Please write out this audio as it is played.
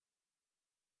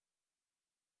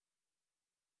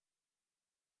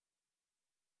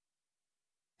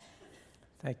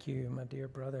Thank you, my dear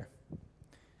brother.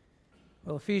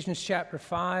 Well, Ephesians chapter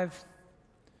 5,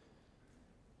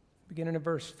 beginning in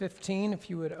verse 15, if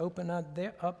you would open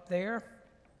up there.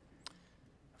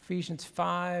 Ephesians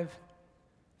 5,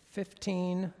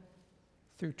 15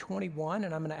 through 21,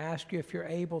 and I'm going to ask you if you're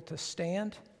able to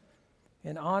stand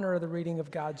in honor of the reading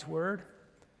of God's word,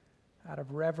 out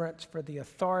of reverence for the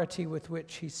authority with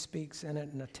which he speaks in it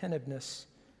and attentiveness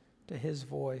to his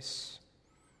voice.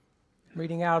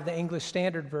 Reading out of the English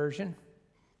Standard Version,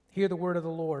 hear the word of the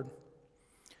Lord.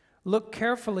 Look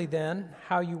carefully then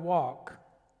how you walk,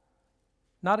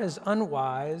 not as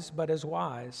unwise, but as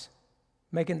wise,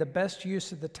 making the best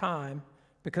use of the time,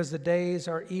 because the days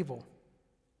are evil.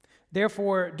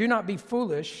 Therefore, do not be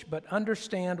foolish, but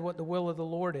understand what the will of the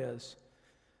Lord is.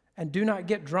 And do not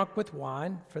get drunk with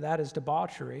wine, for that is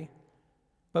debauchery,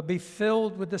 but be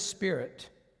filled with the Spirit,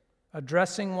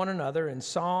 addressing one another in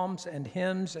psalms and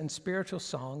hymns and spiritual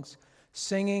songs,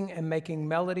 singing and making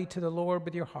melody to the Lord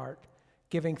with your heart,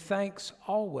 giving thanks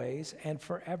always and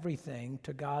for everything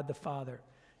to God the Father,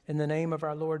 in the name of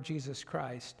our Lord Jesus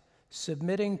Christ,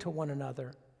 submitting to one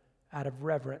another out of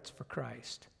reverence for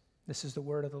Christ. This is the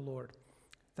word of the Lord.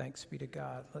 Thanks be to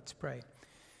God. Let's pray.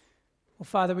 Well,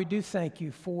 Father, we do thank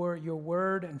you for your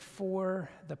word and for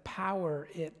the power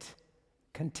it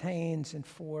contains and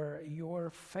for your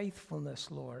faithfulness,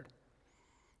 Lord,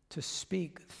 to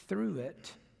speak through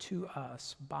it to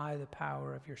us by the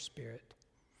power of your Spirit.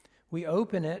 We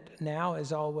open it now,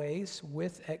 as always,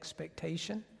 with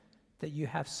expectation that you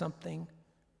have something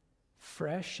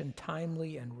fresh and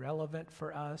timely and relevant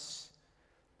for us.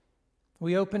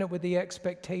 We open it with the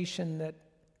expectation that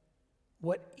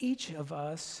what each of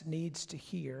us needs to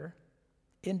hear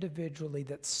individually,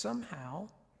 that somehow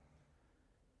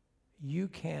you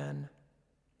can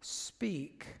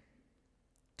speak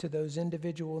to those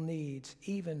individual needs,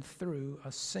 even through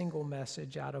a single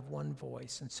message out of one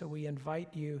voice. And so we invite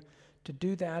you to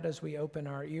do that as we open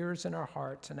our ears and our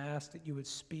hearts and ask that you would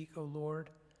speak, O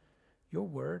Lord, your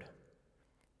word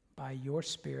by your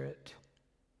Spirit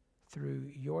through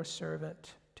your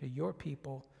servant to your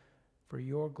people for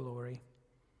your glory,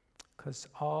 because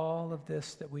all of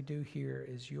this that we do here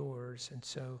is yours. And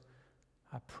so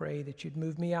I pray that you'd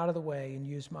move me out of the way and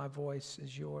use my voice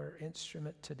as your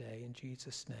instrument today. In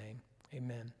Jesus' name,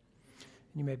 amen.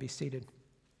 You may be seated.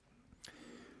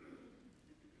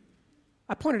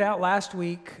 I pointed out last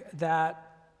week that,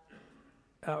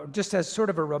 just as sort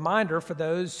of a reminder for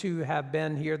those who have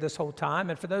been here this whole time,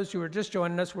 and for those who are just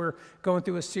joining us, we're going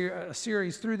through a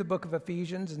series through the book of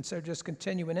Ephesians, and so just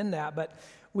continuing in that. But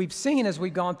we've seen as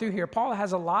we've gone through here, Paul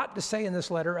has a lot to say in this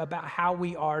letter about how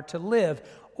we are to live,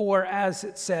 or as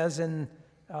it says in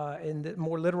the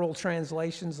more literal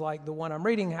translations like the one I'm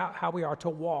reading, how we are to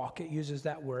walk. It uses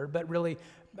that word, but really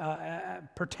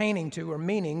pertaining to or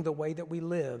meaning the way that we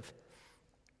live.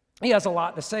 He has a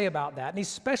lot to say about that, and he's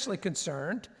especially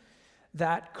concerned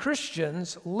that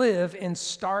Christians live in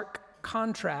stark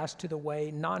contrast to the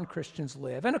way non-Christians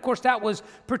live. And of course, that was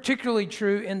particularly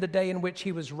true in the day in which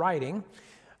he was writing,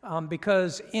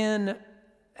 because in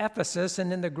Ephesus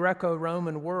and in the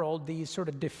Greco-Roman world, the sort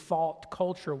of default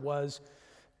culture was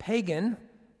pagan,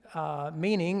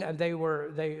 meaning they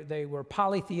were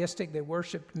polytheistic, they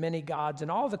worshiped many gods,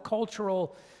 and all the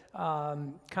cultural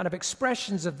kind of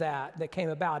expressions of that came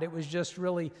about. It was just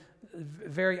really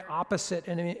very opposite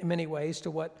in many ways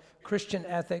to what Christian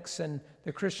ethics and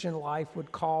the Christian life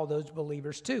would call those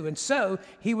believers to. And so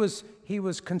he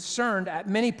was concerned at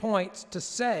many points to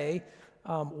say,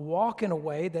 walk in a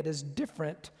way that is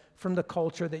different from the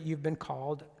culture that you've been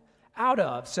called out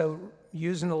of. So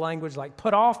using the language like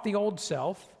put off the old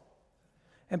self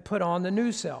and put on the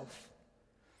new self.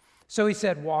 So he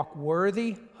said, walk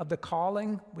worthy of the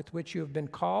calling with which you have been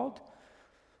called.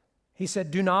 He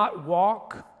said, do not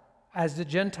walk as the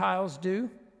Gentiles do.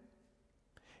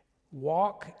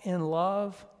 Walk in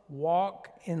love, walk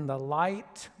in the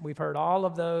light. We've heard all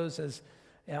of those as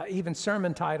even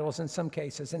sermon titles in some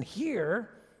cases. And here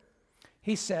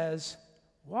he says,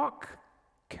 walk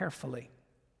carefully.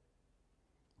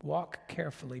 Walk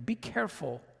carefully. Be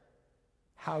careful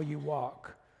how you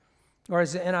walk. Or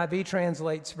as the NIV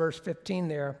translates verse 15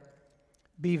 there,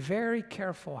 be very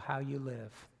careful how you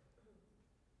live.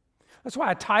 That's why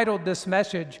I titled this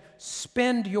message,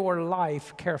 Spend Your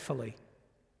Life Carefully.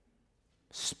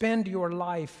 Spend your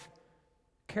life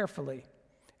carefully.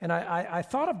 And I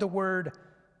thought of the word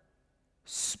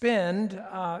spend,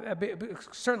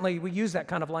 certainly we use that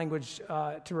kind of language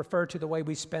to refer to the way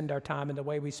we spend our time and the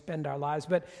way we spend our lives,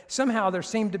 but somehow there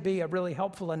seemed to be a really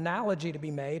helpful analogy to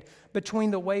be made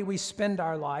between the way we spend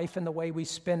our life and the way we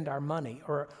spend our money,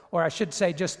 or I should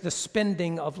say just the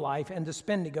spending of life and the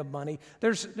spending of money.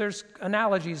 There's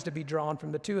analogies to be drawn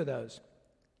from the two of those.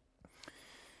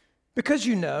 Because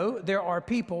there are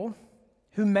people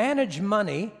who manage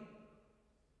money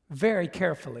very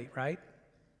carefully, right?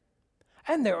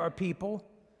 And there are people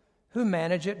who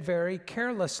manage it very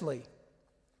carelessly.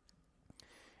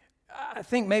 I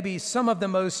think maybe some of the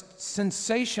most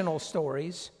sensational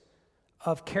stories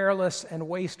of careless and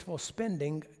wasteful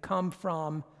spending come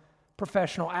from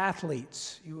professional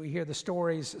athletes. You hear the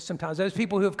stories sometimes. Those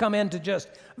people who have come into just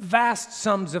vast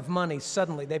sums of money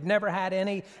suddenly. They've never had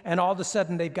any, and all of a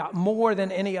sudden they've got more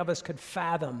than any of us could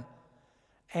fathom.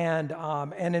 And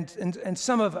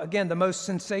some of, again, the most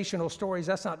sensational stories,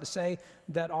 that's not to say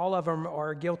that all of them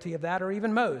are guilty of that, or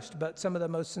even most, but some of the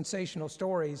most sensational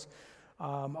stories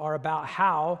are about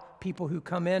how people who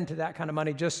come into that kind of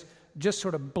money just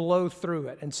sort of blow through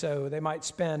it. And so they might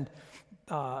spend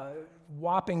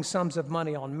whopping sums of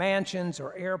money on mansions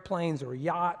or airplanes or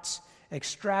yachts,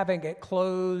 extravagant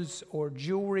clothes or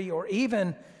jewelry, or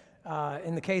even,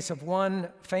 in the case of one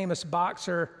famous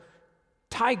boxer,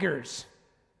 tigers.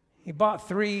 He bought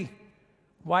 3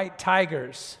 white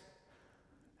tigers,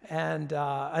 and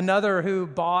another who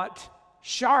bought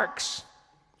sharks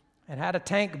and had a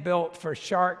tank built for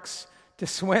sharks to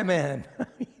swim in.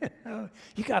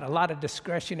 You got a lot of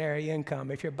discretionary income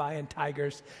if you're buying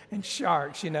tigers and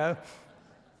sharks,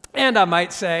 And I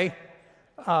might say,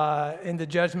 in the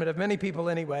judgment of many people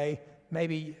anyway,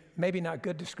 maybe not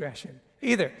good discretion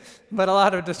either, but a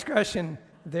lot of discretion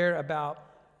there about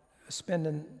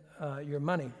spending your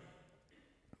money.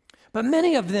 But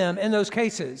many of them in those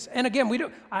cases, and again,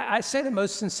 I say the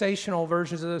most sensational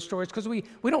versions of those stories because we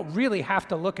don't really have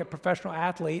to look at professional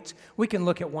athletes. We can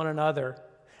look at one another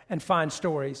and find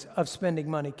stories of spending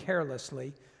money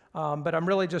carelessly. But I'm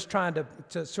really just trying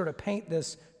to sort of paint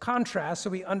this contrast so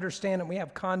we understand and we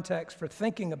have context for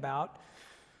thinking about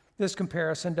this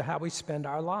comparison to how we spend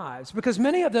our lives. Because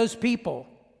many of those people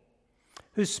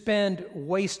who spend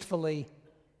wastefully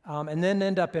and then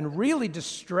end up in really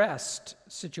distressed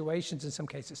situations in some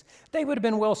cases, they would have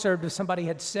been well served if somebody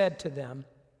had said to them,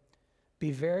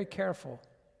 be very careful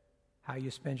how you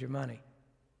spend your money.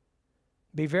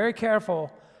 Be very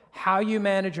careful how you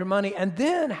manage your money, and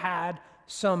then had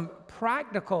some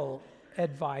practical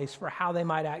advice for how they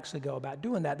might actually go about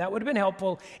doing that. That would have been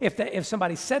helpful if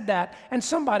somebody said that, and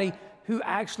somebody who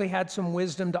actually had some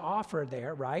wisdom to offer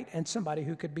there, right? And somebody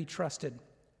who could be trusted.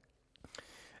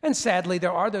 And sadly,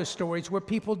 there are those stories where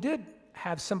people did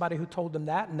have somebody who told them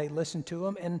that, and they listened to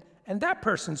them, and that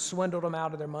person swindled them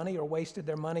out of their money or wasted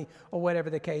their money or whatever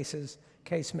the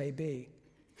case may be.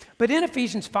 But in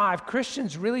Ephesians 5,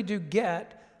 Christians really do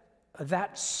get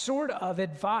that sort of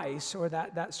advice or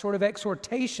that sort of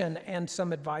exhortation and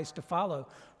some advice to follow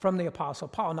from the Apostle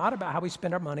Paul, not about how we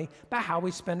spend our money, but how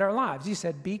we spend our lives. He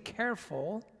said, be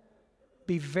careful,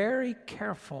 be very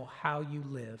careful how you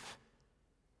live.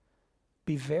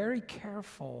 Be very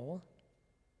careful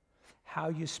how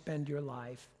you spend your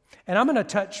life. And I'm going to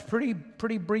touch pretty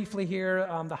briefly here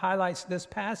the highlights of this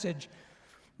passage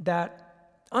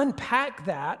that unpack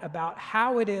that about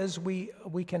how it is we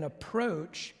can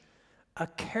approach a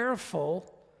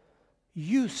careful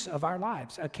use of our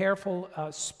lives, a careful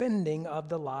spending of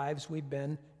the lives we've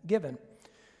been given.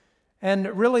 And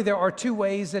really there are 2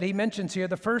 ways that he mentions here.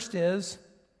 The first is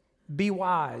be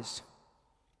wise.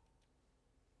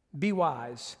 Be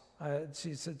wise.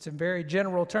 It's in very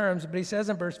general terms, but he says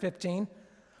in verse 15,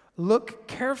 look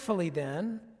carefully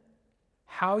then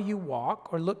how you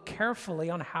walk, or look carefully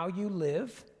on how you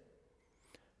live,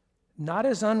 not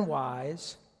as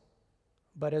unwise,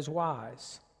 but as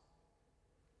wise.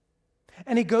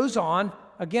 And he goes on,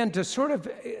 again, to sort of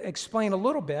explain a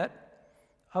little bit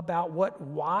about what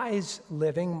wise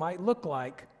living might look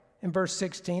like. In verse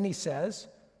 16, he says,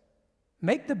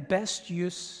 make the best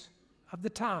use of the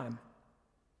time.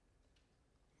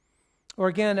 Or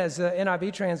again, as the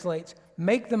NIV translates,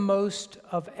 make the most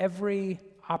of every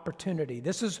opportunity.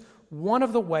 This is one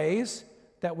of the ways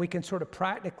that we can sort of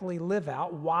practically live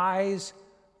out wise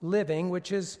living,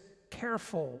 which is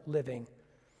careful living.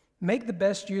 Make the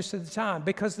best use of the time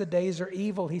because the days are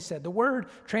evil, he said. The word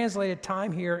translated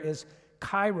time here is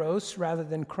kairos rather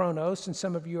than chronos, and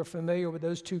some of you are familiar with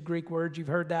those 2 Greek words. You've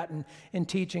heard that in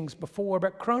teachings before,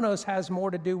 but chronos has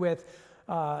more to do with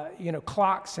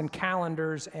clocks and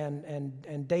calendars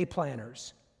and day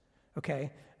planners.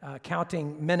 okay?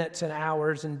 Counting minutes and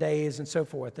hours and days and so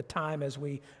forth, the time as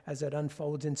it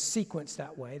unfolds in sequence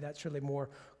that way. That's really more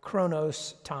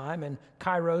chronos time, and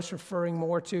kairos referring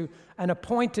more to an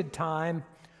appointed time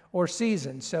or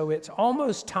season. So it's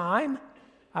almost time,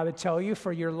 I would tell you,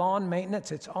 for your lawn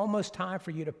maintenance. It's almost time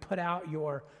for you to put out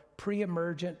your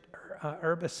pre-emergent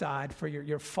herbicide for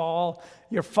your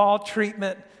fall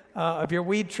treatment of your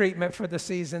weed treatment for the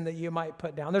season that you might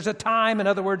put down. There's a time, in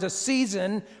other words, a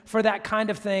season for that kind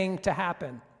of thing to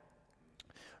happen,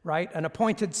 right? An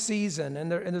appointed season,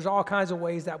 and there's all kinds of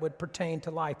ways that would pertain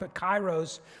to life. But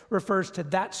kairos refers to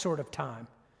that sort of time.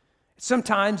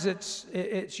 Sometimes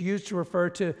it's used to refer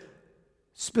to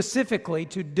specifically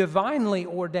to divinely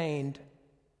ordained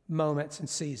moments and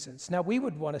seasons. Now, we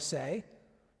would want to say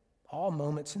all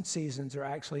moments and seasons are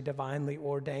actually divinely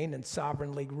ordained and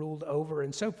sovereignly ruled over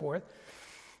and so forth.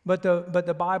 But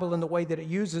the Bible, in the way that it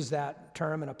uses that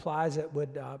term and applies it,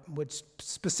 would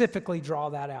specifically draw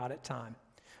that out at time.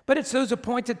 But it's those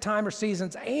appointed time or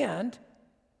seasons and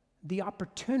the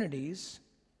opportunities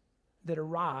that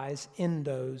arise in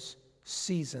those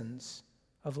seasons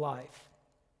of life.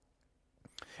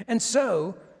 And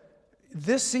so,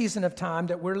 this season of time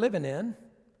that we're living in,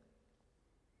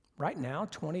 right now,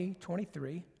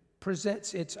 2023,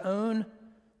 presents its own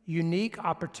unique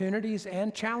opportunities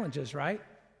and challenges, right?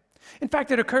 In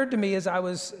fact, it occurred to me as I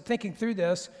was thinking through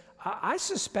this, I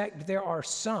suspect there are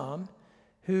some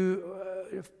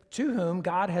to whom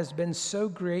God has been so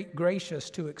gracious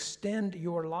to extend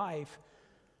your life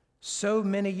so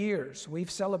many years.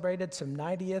 We've celebrated some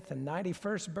 90th and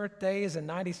 91st birthdays and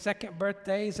 92nd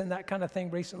birthdays and that kind of thing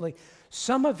recently.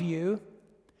 Some of you,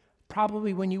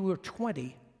 probably when you were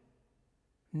 20,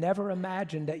 never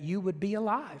imagined that you would be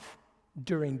alive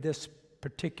during this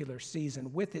particular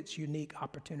season with its unique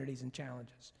opportunities and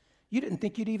challenges. You didn't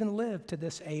think you'd even live to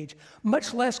this age,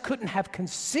 much less couldn't have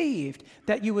conceived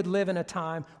that you would live in a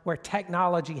time where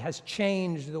technology has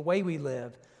changed the way we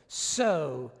live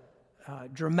so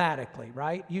dramatically,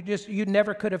 right? You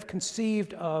never could have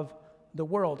conceived of the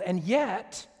world, and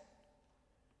yet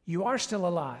you are still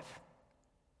alive.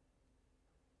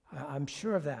 I'm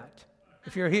sure of that,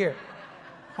 if you're here.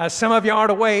 Some of you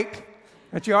aren't awake,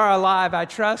 but you are alive, I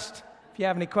trust. If you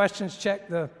have any questions, check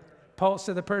the pulse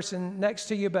of the person next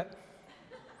to you. But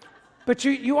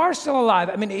you are still alive.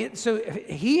 I mean, so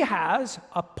he has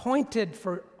appointed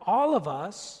for all of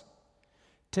us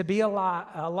to be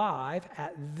alive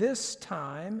at this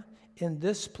time, in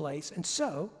this place. And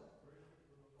so,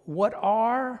 what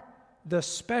are the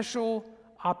special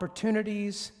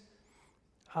opportunities,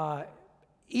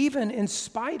 even in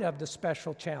spite of the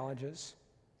special challenges?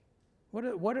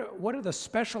 What are the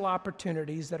special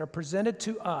opportunities that are presented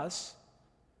to us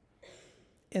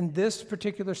in this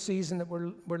particular season that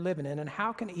we're living in, and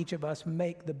how can each of us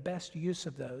make the best use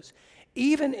of those,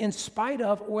 even in spite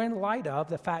of or in light of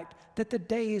the fact that the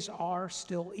days are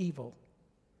still evil?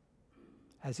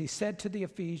 As he said to the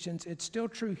Ephesians, it's still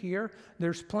true here.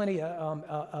 There's plenty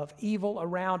of evil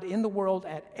around in the world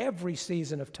at every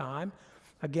season of time.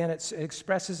 Again, it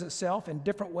expresses itself in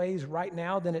different ways right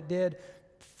now than it did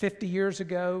 50 years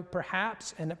ago,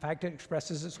 perhaps, and in fact, it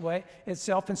expresses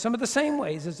itself in some of the same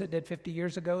ways as it did 50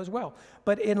 years ago as well.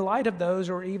 But in light of those,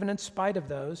 or even in spite of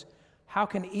those, how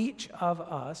can each of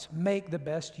us make the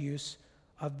best use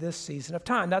of this season of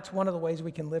time? That's one of the ways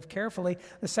we can live carefully.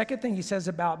 The second thing he says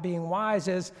about being wise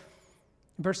is,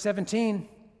 verse 17,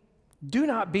 do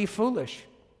not be foolish.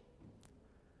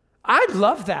 I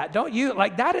love that, don't you?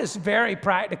 Like, that is very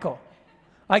practical.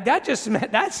 Like,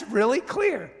 that's really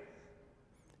clear.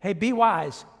 Hey, be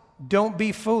wise. Don't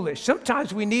be foolish.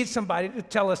 Sometimes we need somebody to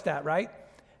tell us that, right?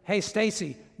 Hey,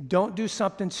 Stacy, don't do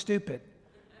something stupid.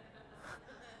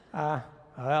 Well,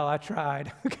 I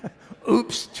tried.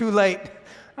 Oops, too late.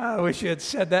 I wish you had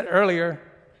said that earlier.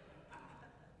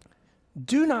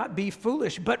 Do not be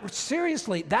foolish. But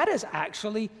seriously, that is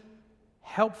actually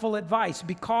helpful advice,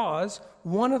 because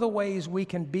one of the ways we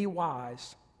can be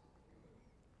wise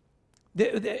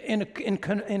in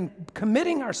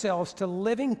committing ourselves to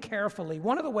living carefully,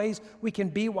 one of the ways we can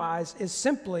be wise is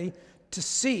simply to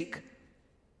seek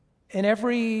in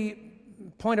every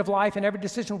point of life, in every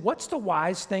decision, what's the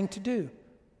wise thing to do?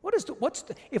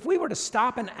 If we were to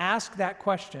stop and ask that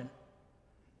question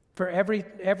for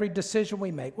every decision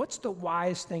we make, what's the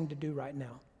wise thing to do right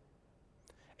now?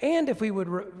 And if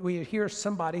we hear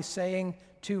somebody saying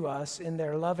to us in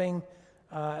their loving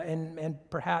and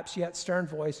perhaps yet stern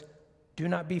voice, do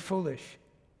not be foolish.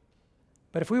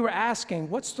 But if we were asking,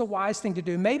 what's the wise thing to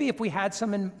do? Maybe if we had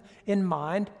someone in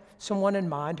mind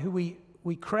who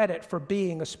we credit for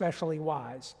being especially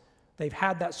wise, They've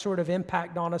had that sort of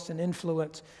impact on us and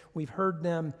influence. We've heard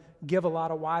them give a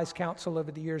lot of wise counsel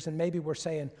over the years, and maybe we're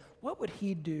saying, what would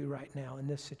he do right now in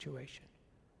this situation?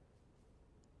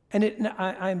 And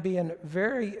I'm being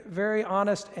very, very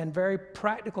honest and very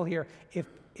practical here.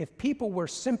 If people were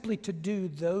simply to do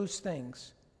those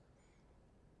things,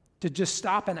 to just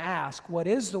stop and ask, what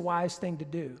is the wise thing to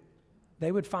do?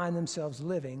 They would find themselves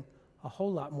living a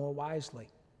whole lot more wisely.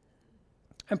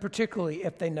 And particularly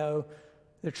if they know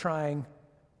they're trying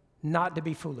not to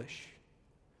be foolish.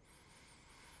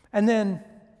 And then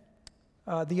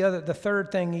the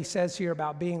third thing he says here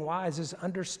about being wise is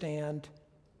understand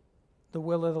the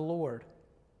will of the Lord.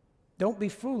 Don't be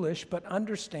foolish, but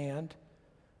understand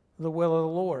the will of the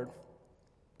Lord.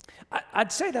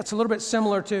 I'd say that's a little bit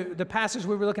similar to the passage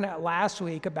we were looking at last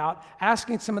week about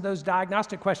asking some of those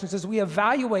diagnostic questions as we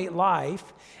evaluate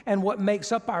life and what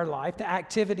makes up our life, the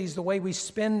activities, the way we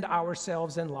spend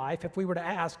ourselves in life. If we were to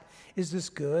ask, is this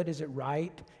good? Is it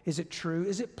right? Is it true?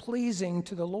 Is it pleasing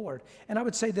to the Lord? And I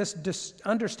would say this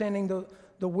understanding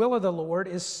the will of the Lord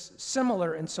is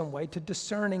similar in some way to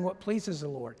discerning what pleases the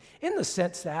Lord, in the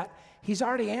sense that he's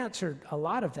already answered a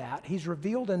lot of that. He's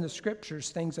revealed in the scriptures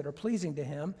things that are pleasing to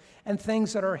him and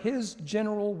things that are his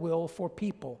general will for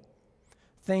people,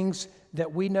 things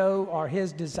that we know are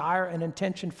his desire and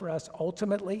intention for us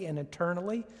ultimately and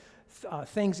eternally,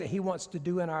 things that he wants to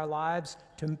do in our lives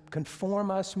to conform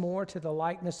us more to the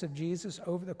likeness of Jesus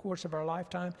over the course of our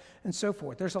lifetime and so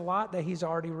forth. There's a lot that he's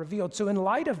already revealed. So in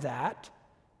light of that,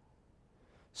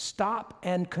 stop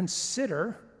and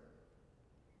consider,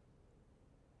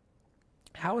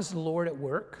 how is the Lord at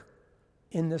work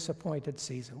in this appointed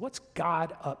season? What's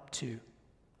God up to?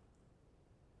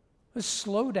 Let's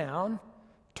slow down,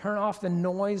 turn off the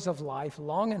noise of life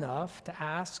long enough to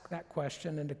ask that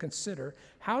question and to consider,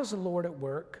 how is the Lord at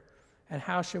work and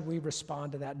how should we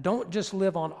respond to that? Don't just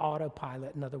live on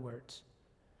autopilot, in other words,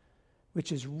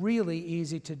 which is really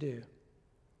easy to do.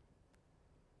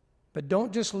 But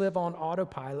don't just live on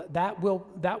autopilot. That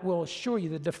will assure you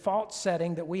the default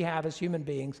setting that we have as human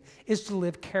beings is to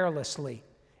live carelessly.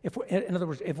 In other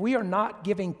words, if we are not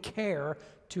giving care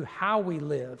to how we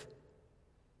live,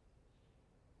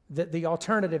 the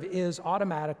alternative is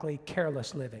automatically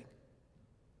careless living.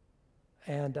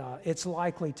 And it's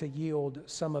likely to yield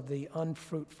some of the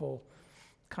unfruitful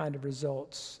kind of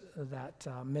results that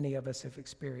many of us have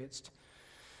experienced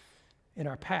in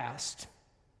our past.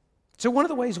 So one of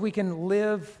the ways we can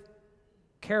live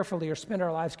carefully or spend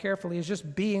our lives carefully is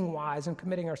just being wise and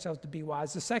committing ourselves to be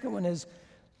wise. The second one is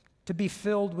to be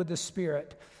filled with the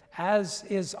Spirit. As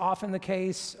is often the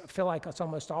case, I feel like it's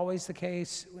almost always the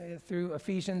case through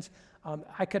Ephesians.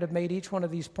 I could have made each one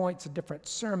of these points a different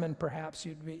sermon, perhaps.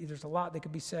 There's a lot that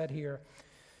could be said here.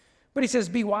 But he says,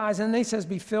 be wise, and then he says,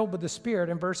 be filled with the Spirit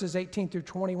in verses 18 through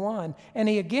 21. And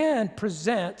he again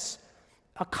presents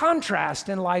a contrast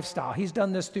in lifestyle. He's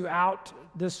done this throughout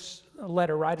this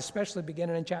letter, right? Especially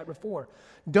beginning in chapter 4.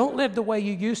 Don't live the way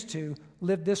you used to,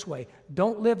 live this way.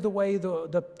 Don't live the way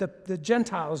the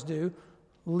Gentiles do,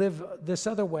 live this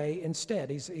other way instead.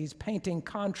 He's painting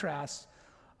contrasts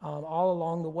all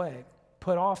along the way.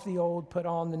 Put off the old, put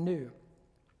on the new.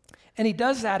 And he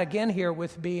does that again here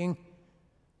with being,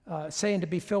 saying to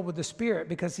be filled with the Spirit,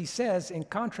 because he says, in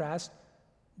contrast,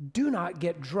 do not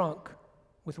get drunk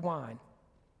with wine.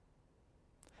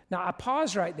 Now, I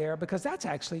pause right there because that's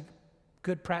actually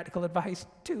good practical advice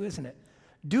too, isn't it?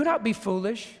 Do not be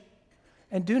foolish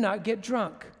and do not get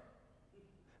drunk.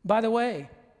 By the way,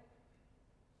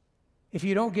 if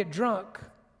you don't get drunk,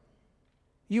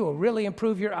 you will really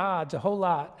improve your odds a whole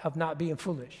lot of not being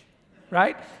foolish,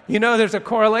 right? You know there's a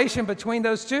correlation between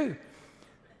those two.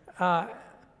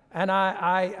 And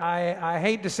I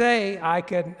hate to say,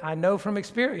 I know from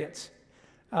experience.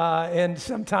 And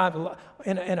sometime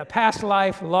in a past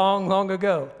life, long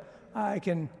ago, I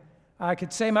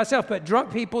could say myself, but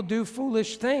drunk people do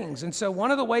foolish things. And so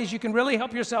one of the ways you can really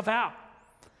help yourself out,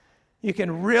 you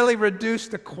can really reduce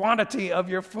the quantity of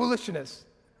your foolishness,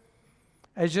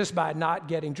 is just by not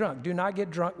getting drunk. Do not get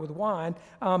drunk with wine,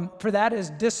 for that is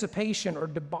dissipation or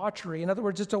debauchery. In other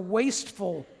words, it's a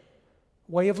wasteful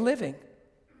way of living.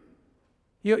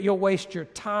 You'll waste your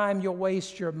time, you'll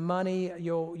waste your money,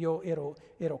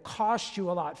 it'll cost you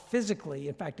a lot physically.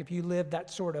 In fact, if you live that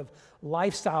sort of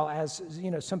lifestyle, as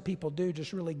some people do,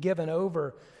 just really given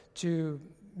over to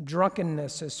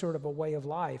drunkenness as sort of a way of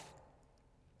life.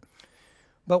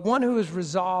 But one who is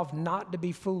resolved not to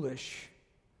be foolish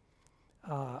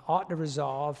ought to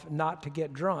resolve not to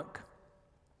get drunk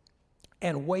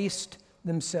and waste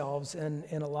themselves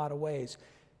in a lot of ways.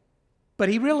 But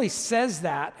he really says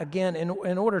that, again,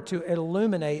 in order to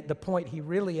illuminate the point he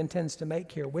really intends to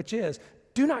make here, which is,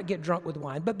 do not get drunk with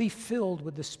wine, but be filled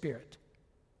with the Spirit.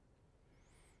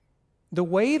 The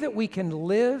way that we can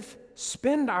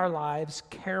spend our lives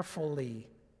carefully,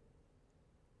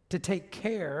 to take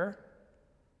care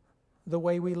the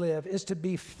way we live, is to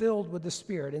be filled with the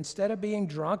Spirit. Instead of being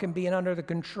drunk and being under the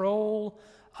control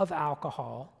of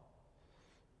alcohol,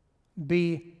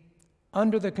 be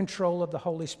under the control of the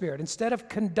Holy Spirit. Instead of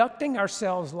conducting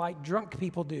ourselves like drunk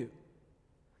people do.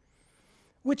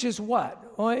 Which is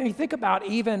what? Well, you think about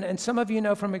even, and some of you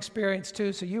know from experience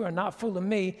too, so you are not fooling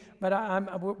me, but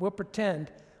we'll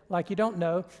pretend like you don't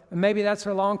know. And maybe that's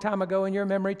a long time ago in your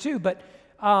memory too, but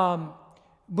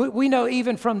we know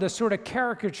even from the sort of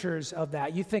caricatures of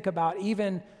that. You think about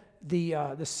even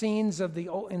the scenes in the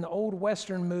old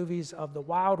Western movies of the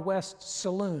Wild West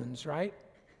saloons, right?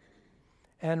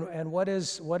 And what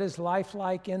is life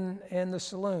like in the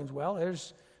saloons? Well,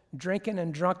 there's drinking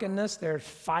and drunkenness, there's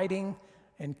fighting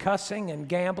and cussing and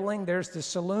gambling. There's the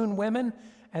saloon women,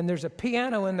 and there's a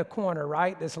piano in the corner,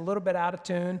 right? That's a little bit out of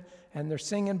tune, and they're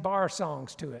singing bar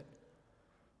songs to it.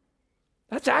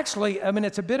 That's actually,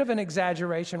 it's a bit of an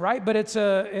exaggeration, right? But it's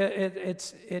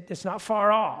not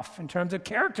far off in terms of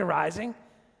characterizing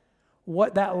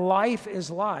what that life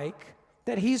is like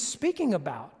that he's speaking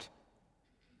about.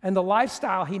 And the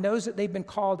lifestyle he knows that they've been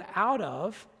called out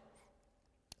of,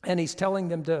 and he's telling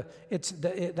them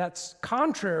that's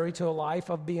contrary to a life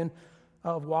of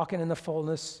walking in the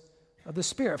fullness of the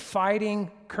Spirit, fighting,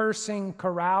 cursing,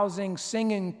 carousing,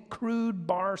 singing crude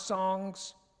bar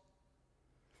songs.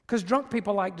 Because drunk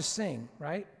people like to sing,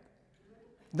 right?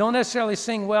 Don't necessarily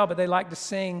sing well, but they like to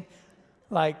sing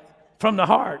like from the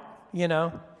heart,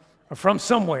 or from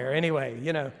somewhere anyway,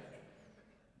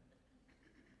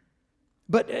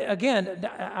 But again,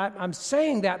 I'm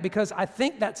saying that because I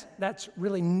think that's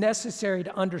really necessary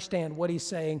to understand what he's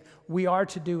saying we are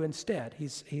to do instead.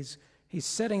 He's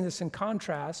setting this in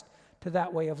contrast to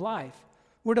that way of life.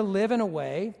 We're to live in a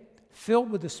way filled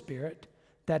with the Spirit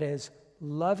that is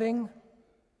loving,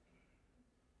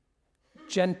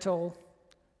 gentle,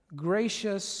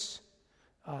 gracious,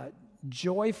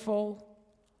 joyful,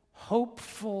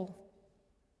 hopeful.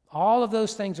 All of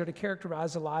those things are to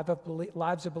characterize the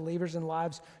lives of believers and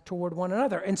lives toward one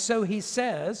another. And so he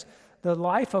says the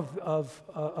life of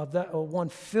one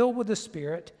filled with the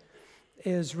Spirit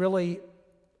is really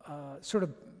sort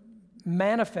of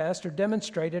manifest or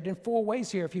demonstrated in four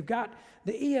ways here. If you've got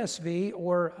the ESV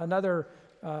or another,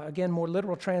 again, more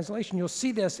literal translation, you'll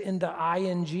see this in the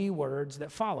ing words that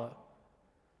follow.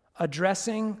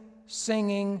 Addressing,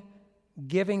 singing,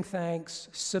 giving thanks,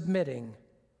 submitting.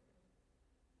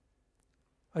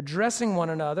 Addressing one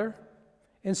another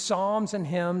in psalms and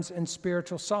hymns and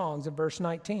spiritual songs in verse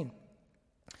 19.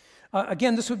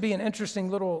 Again, this would be an interesting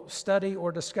little study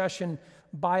or discussion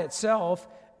by itself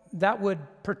that would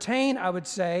pertain, I would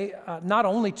say, not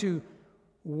only to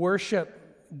worship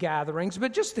gatherings,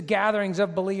 but just the gatherings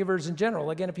of believers in general.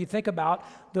 Again, if you think about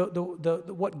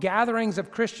what gatherings of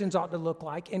Christians ought to look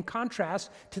like in contrast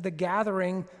to the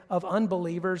gathering of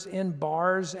unbelievers in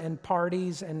bars and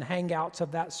parties and hangouts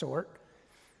of that sort,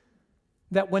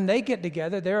 that when they get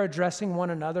together, they're addressing one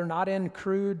another, not in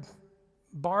crude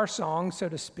bar songs, so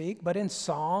to speak, but in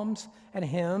psalms and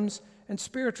hymns and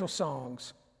spiritual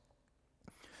songs.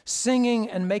 Singing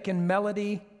and making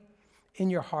melody in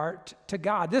your heart to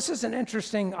God. This is an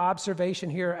interesting observation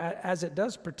here as it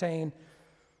does pertain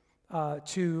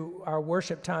to our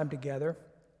worship time together,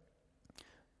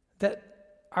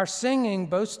 that our singing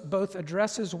both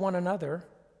addresses one another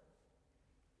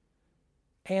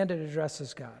and it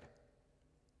addresses God.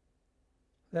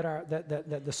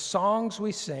 That the songs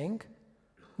we sing,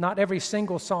 not every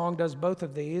single song does both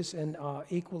of these and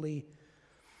equally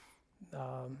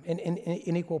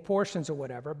in equal portions or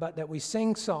whatever, but that we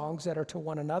sing songs that are to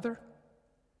one another,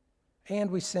 and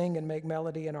we sing and make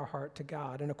melody in our heart to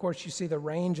God. And of course, you see the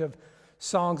range of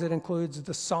songs that includes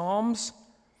the psalms,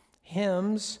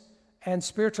 hymns, and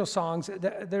spiritual songs.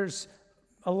 There's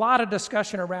a lot of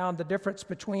discussion around the difference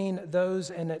between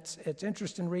those, and it's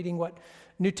interesting reading what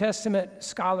New Testament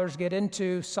scholars get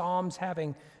into. Psalms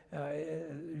having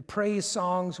praise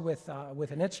songs with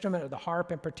an instrument, or the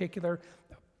harp in particular,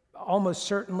 almost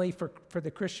certainly for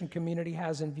the Christian community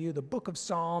has in view the book of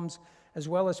Psalms, as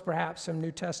well as perhaps some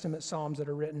New Testament psalms that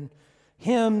are written.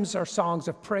 Hymns are songs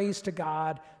of praise to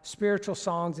God. Spiritual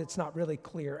songs, it's not really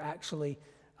clear actually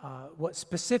what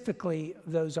specifically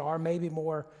those are, maybe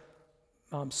more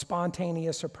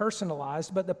spontaneous or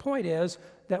personalized. But the point is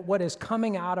that what is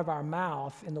coming out of our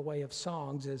mouth in the way of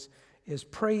songs is is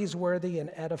praiseworthy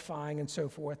and edifying and so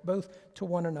forth, both to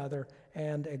one another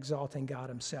and exalting God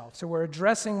himself. So we're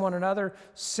addressing one another,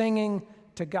 singing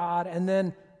to God, and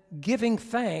then giving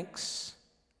thanks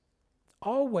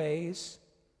always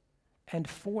and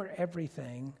for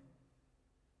everything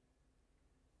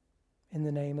in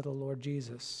the name of the Lord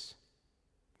Jesus.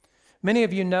 Many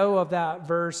of you know of that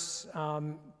verse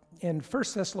in 1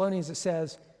 Thessalonians. It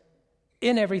says,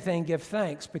 in everything give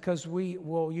thanks, because we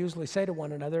will usually say to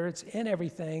one another, it's in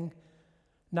everything,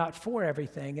 not for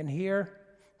everything. And here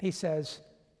he says,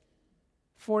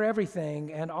 for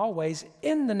everything and always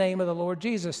in the name of the Lord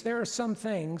Jesus. There are some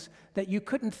things that you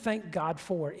couldn't thank God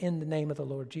for in the name of the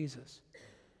Lord Jesus.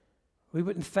 We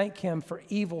wouldn't thank him for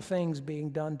evil things being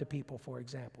done to people, for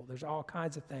example. There's all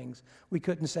kinds of things we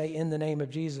couldn't say in the name of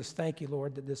Jesus, thank you,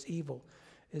 Lord, that this evil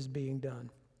is being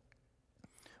done.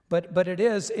 But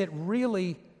it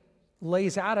really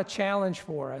lays out a challenge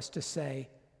for us to say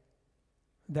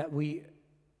that we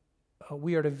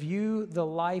are to view the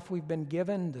life we've been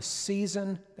given, the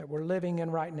season that we're living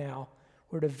in right now,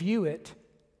 we're to view it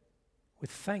with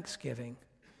thanksgiving,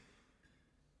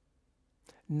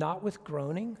 not with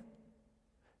groaning,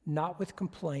 not with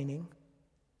complaining,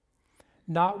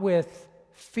 not with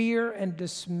fear and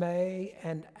dismay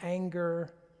and anger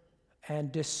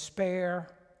and despair,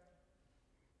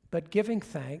 but giving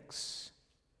thanks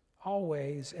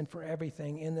always and for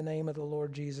everything in the name of the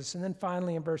Lord Jesus. And then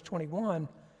finally in verse 21,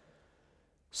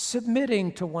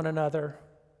 submitting to one another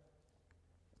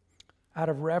out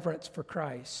of reverence for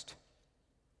Christ.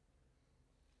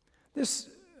 This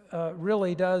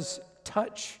really does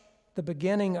touch the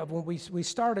beginning of when we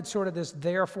started sort of this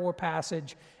therefore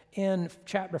passage in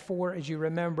chapter 4, as you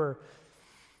remember,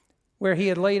 where he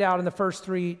had laid out in the first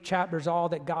 3 chapters all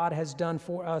that God has done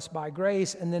for us by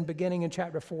grace, and then beginning in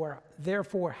chapter 4,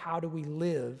 therefore, how do we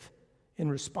live in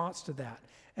response to that?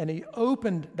 And he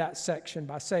opened that section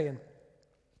by saying,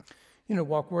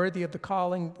 walk worthy of the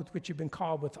calling with which you've been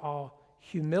called, with all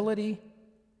humility,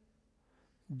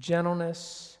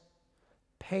 gentleness,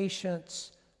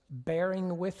 patience,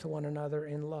 bearing with one another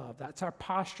in love. That's our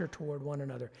posture toward one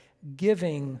another,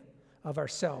 giving of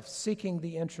ourselves, seeking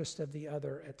the interest of the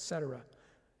other, etc.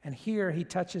 And here he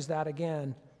touches that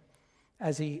again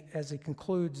as he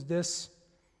concludes this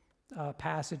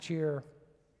passage here,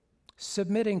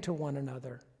 submitting to one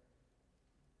another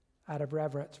out of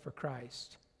reverence for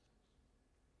Christ.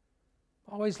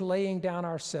 Always laying down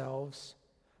ourselves,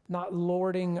 not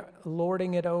lording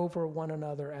it over one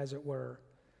another, as it were,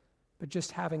 but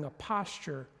just having a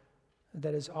posture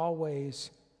that is always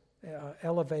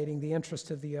elevating the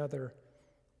interest of the other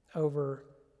over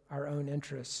our own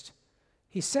interest.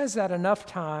 He says that enough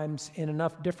times in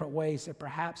enough different ways that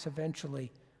perhaps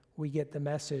eventually we get the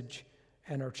message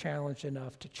and are challenged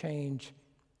enough to change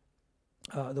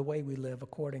the way we live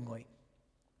accordingly.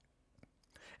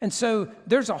 And so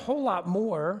there's a whole lot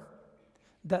more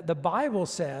that the Bible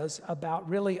says about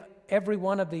really every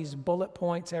one of these bullet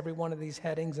points, every one of these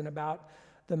headings, and about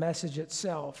the message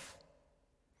itself.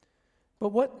 But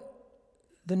what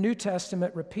the New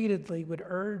Testament repeatedly would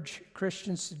urge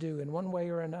Christians to do in one way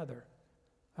or another,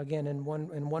 again, in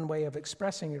one way of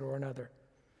expressing it or another,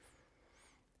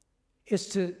 is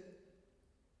to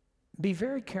be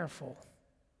very careful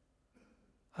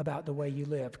about the way you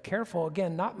live. Careful,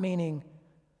 again, not meaning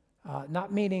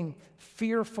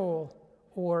fearful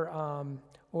or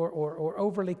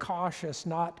overly cautious,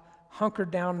 not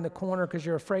hunkered down in the corner because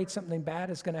you're afraid something bad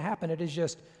is going to happen. It is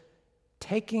just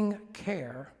taking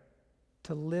care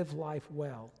to live life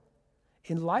well,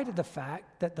 in light of the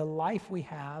fact that the life we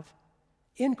have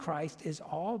in Christ is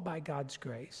all by God's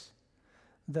grace.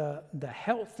 The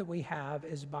health that we have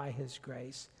is by his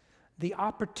grace. The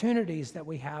opportunities that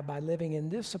we have by living in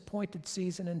this appointed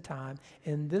season and time,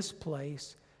 in this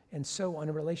place, and so on,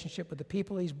 in relationship with the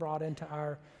people he's brought into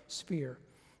our sphere,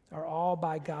 are all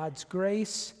by God's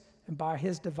grace and by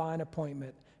his divine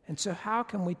appointment. And so how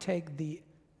can we take the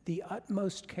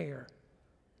utmost care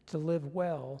to live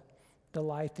well the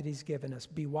life that he's given us?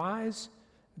 Be wise,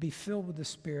 be filled with the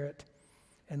Spirit,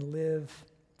 and live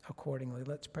accordingly.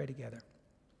 Let's pray together.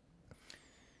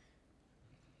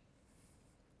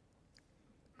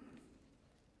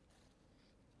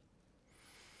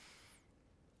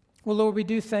 Well, Lord, we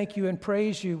do thank you and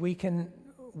praise you. We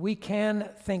can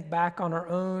think back on our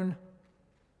own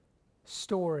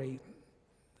story,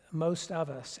 most of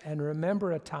us, and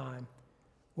remember a time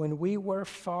when we were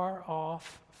far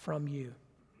off from you,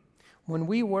 when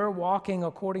we were walking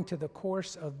according to the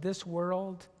course of this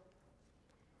world,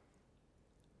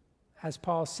 as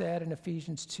Paul said in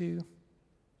Ephesians 2,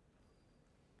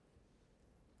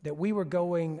 that we were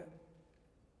going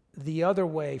the other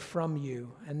way from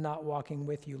you and not walking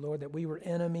with you, Lord, that we were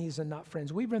enemies and not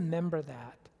friends. We remember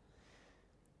that.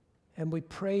 And we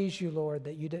praise you, Lord,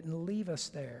 that you didn't leave us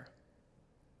there,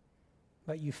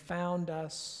 but you found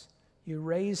us, you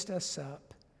raised us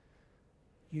up,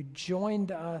 you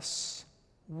joined us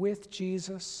with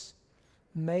Jesus,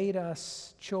 made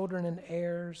us children and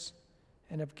heirs,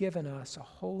 and have given us a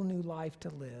whole new life to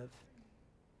live.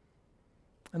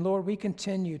 And Lord, we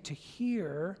continue to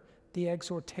hear the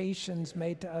exhortations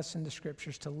made to us in the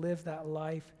Scriptures to live that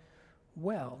life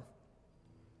well.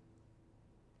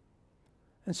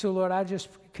 And so, Lord, I just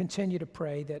continue to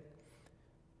pray that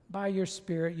by your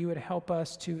Spirit you would help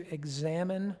us to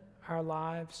examine our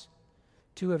lives,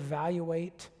 to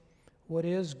evaluate what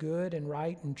is good and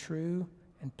right and true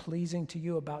and pleasing to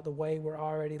you about the way we're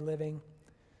already living.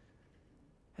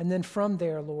 And then from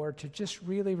there, Lord, to just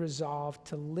really resolve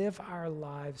to live our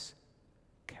lives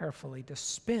carefully, to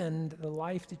spend the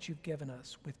life that you've given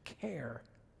us with care,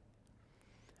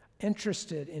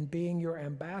 interested in being your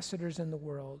ambassadors in the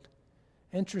world,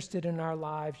 interested in our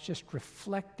lives just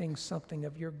reflecting something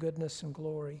of your goodness and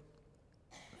glory,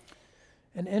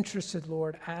 and interested,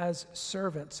 Lord, as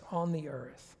servants on the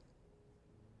earth,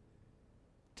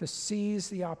 to seize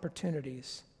the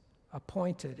opportunities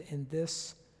appointed in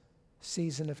this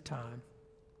season of time.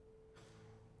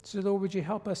 So, Lord, would you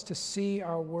help us to see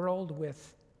our world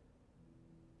with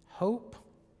hope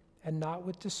and not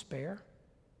with despair,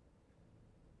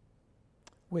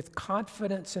 with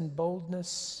confidence and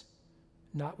boldness,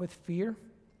 not with fear.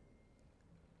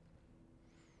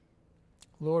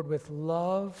 Lord, with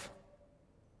love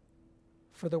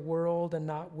for the world and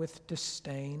not with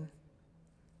disdain.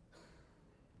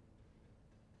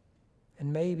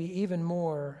 And maybe even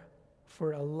more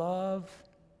with a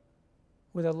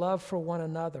love for one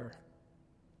another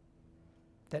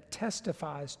that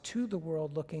testifies to the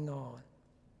world looking on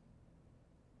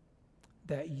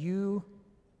that you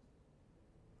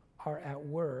are at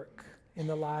work in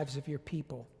the lives of your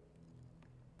people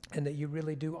and that you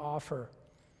really do offer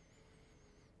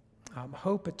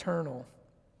hope eternal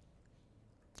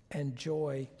and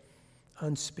joy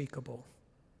unspeakable.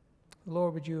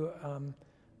 Lord, would you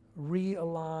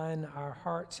realign our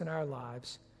hearts and our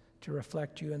lives to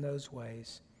reflect you in those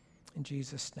ways. In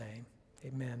Jesus' name,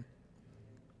 amen.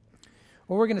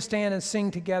 Well, we're going to stand and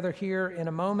sing together here in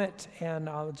a moment, and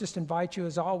I'll just invite you,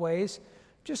 as always,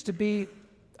 just to be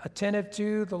attentive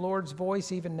to the Lord's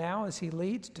voice even now as he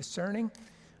leads, discerning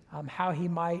how he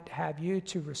might have you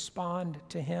to respond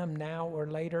to him now or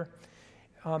later.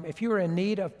 If you are in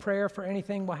need of prayer for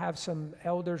anything, we'll have some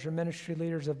elders or ministry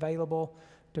leaders available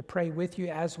to pray with you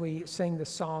as we sing the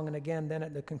song. And again, then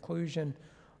at the conclusion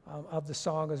of the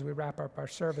song, as we wrap up our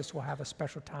service, we'll have a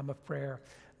special time of prayer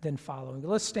then following.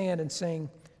 Let's stand and sing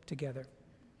together.